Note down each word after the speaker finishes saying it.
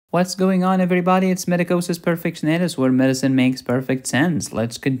What's going on, everybody? It's Medicosis Perfectionalis, where medicine makes perfect sense.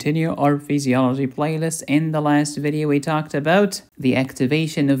 Let's continue our physiology playlist. In the last video, we talked about the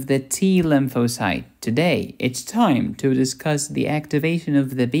activation of the T lymphocyte. Today, it's time to discuss the activation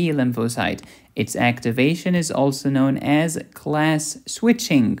of the B lymphocyte. Its activation is also known as class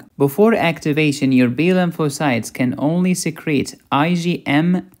switching. Before activation, your B lymphocytes can only secrete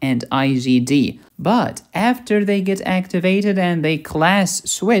IgM and IgD. But after they get activated and they class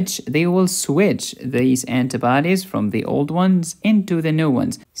switch, they will switch these antibodies from the old ones into the new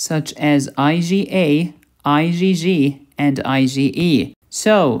ones, such as IgA, IgG, and IgE.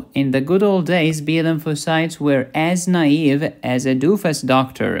 So, in the good old days, B lymphocytes were as naive as a doofus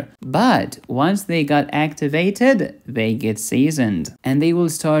doctor. But once they got activated, they get seasoned. And they will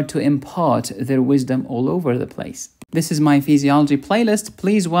start to impart their wisdom all over the place. This is my physiology playlist.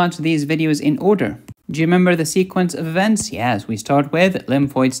 Please watch these videos in order. Do you remember the sequence of events? Yes, we start with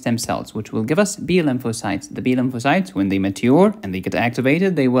lymphoid stem cells, which will give us B lymphocytes. The B lymphocytes, when they mature and they get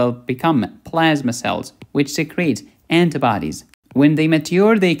activated, they will become plasma cells, which secrete antibodies. When they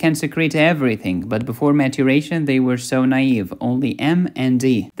mature, they can secrete everything, but before maturation, they were so naive, only M and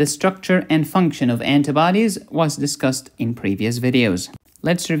D. The structure and function of antibodies was discussed in previous videos.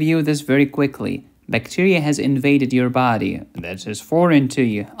 Let's review this very quickly. Bacteria has invaded your body. That is foreign to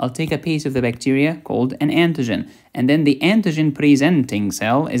you. I'll take a piece of the bacteria called an antigen, and then the antigen-presenting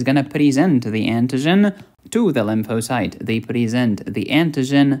cell is going to present the antigen to the lymphocyte. They present the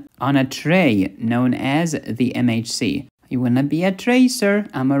antigen on a tray known as the MHC. You wanna be a tracer?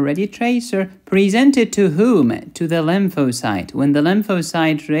 I'm already tracer. Present it to whom? To the lymphocyte. When the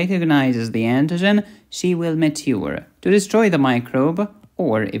lymphocyte recognizes the antigen, she will mature to destroy the microbe,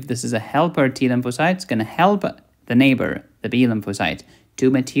 or if this is a helper T lymphocyte, it's gonna help the neighbor, the B lymphocyte, to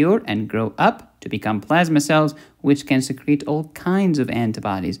mature and grow up to become plasma cells, which can secrete all kinds of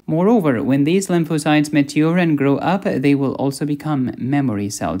antibodies. Moreover, when these lymphocytes mature and grow up, they will also become memory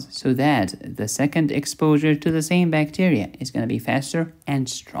cells, so that the second exposure to the same bacteria is going to be faster and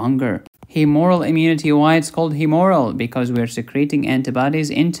stronger. Humoral immunity, why it's called humoral? Because we're secreting antibodies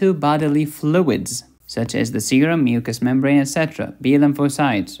into bodily fluids, such as the serum, mucous membrane, etc. B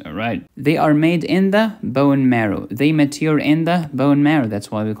lymphocytes, alright. They are made in the bone marrow. They mature in the bone marrow,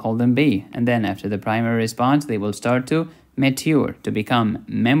 that's why we call them B. And then after the primary response, they will start to mature to become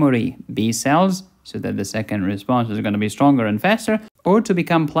memory B cells, so that the second response is going to be stronger and faster, or to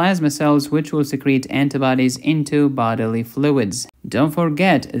become plasma cells, which will secrete antibodies into bodily fluids. Don't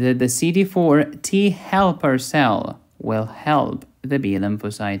forget that the CD4 T helper cell will help the B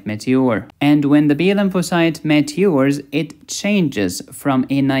lymphocyte mature. And when the B lymphocyte matures, it changes from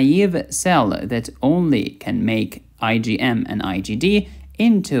a naive cell that only can make IgM and IgD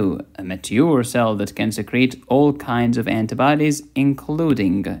into a mature cell that can secrete all kinds of antibodies,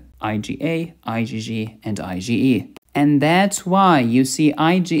 including IgA, IgG, and IgE. And that's why you see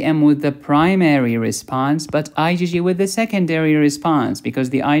IgM with the primary response, but IgG with the secondary response, because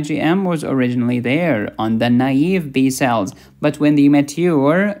the IgM was originally there on the naive B cells. But when they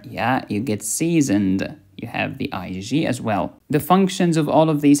mature, yeah, you get seasoned. You have the IgG as well. The functions of all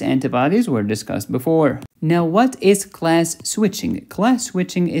of these antibodies were discussed before. Now, what is class switching? Class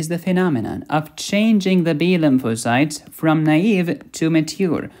switching is the phenomenon of changing the B lymphocytes from naive to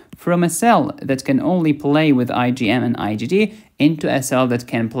mature, from a cell that can only play with IgM and IgD into a cell that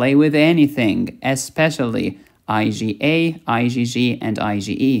can play with anything, especially IgA, IgG, and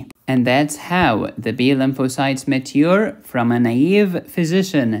IgE. And that's how the B lymphocytes mature from a naive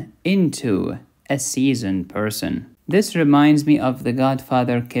physician into a seasoned person. This reminds me of the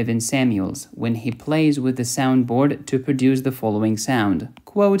Godfather Kevin Samuels when he plays with the soundboard to produce the following sound.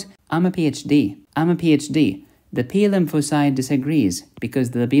 Quote, I'm a PhD. I'm a PhD. The P lymphocyte disagrees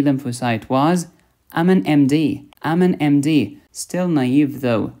because the B lymphocyte was, I'm an MD. I'm an MD. Still naive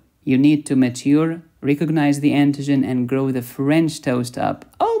though. You need to mature, recognize the antigen, and grow the French toast up.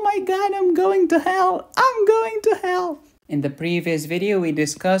 Oh my God, I'm going to hell. I'm going to hell. In the previous video, we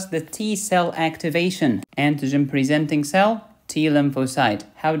discussed the T cell activation. Antigen presenting cell, T lymphocyte.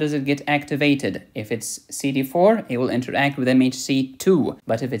 How does it get activated? If it's CD4, it will interact with MHC2.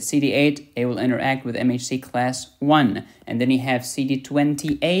 But if it's CD8, it will interact with MHC class 1. And then you have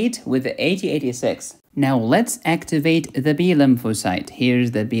CD28 with the 8086. Now let's activate the B lymphocyte.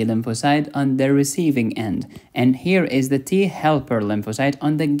 Here's the B lymphocyte on the receiving end. And here is the T helper lymphocyte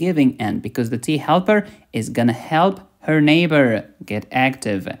on the giving end, because the T helper is gonna help her neighbor get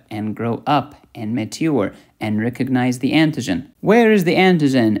active and grow up and mature and recognize the antigen. Where is the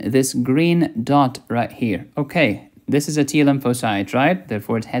antigen? This green dot right here. Okay, This is a T lymphocyte, right?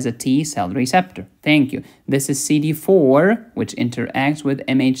 Therefore, it has a T cell receptor. Thank you. This is CD4, which interacts with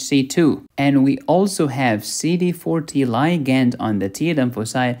MHC2. And we also have CD4 T ligand on the T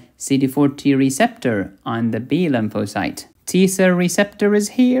lymphocyte, CD4 T receptor on the B lymphocyte. T cell receptor is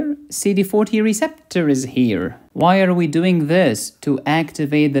here, CD4 T receptor is here. Why are we doing this? To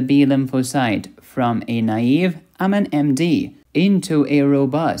activate the B lymphocyte from a naive, I'm an MD, into a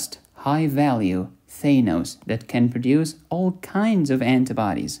robust, high-value Thanos that can produce all kinds of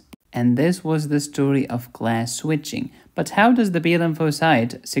antibodies. And this was the story of class switching. But how does the B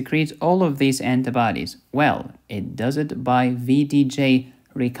lymphocyte secrete all of these antibodies? Well, it does it by VDJ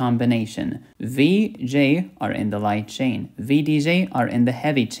recombination. VJ are in the light chain, VDJ are in the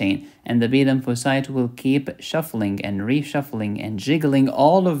heavy chain, and the B lymphocyte will keep shuffling and reshuffling and jiggling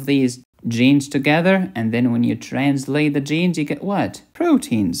all of these genes together, and then when you translate the genes, you get what?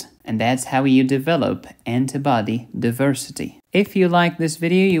 Proteins. And that's how you develop antibody diversity. If you like this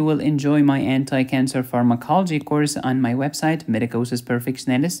video, you will enjoy my anti-cancer pharmacology course on my website,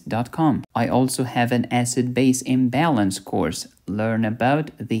 medicosisperfectionalis.com. I also have an acid-base imbalance course. Learn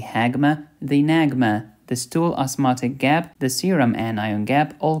about the HAGMA, the NAGMA, the stool osmotic gap, the serum anion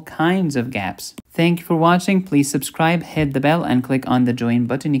gap, all kinds of gaps. Thank you for watching. Please subscribe, hit the bell, and click on the join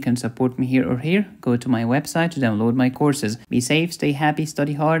button. You can support me here or here. Go to my website to download my courses. Be safe, stay happy,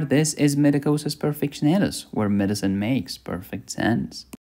 study hard. This is Medicosis Perfectionalis, where medicine makes perfect sense.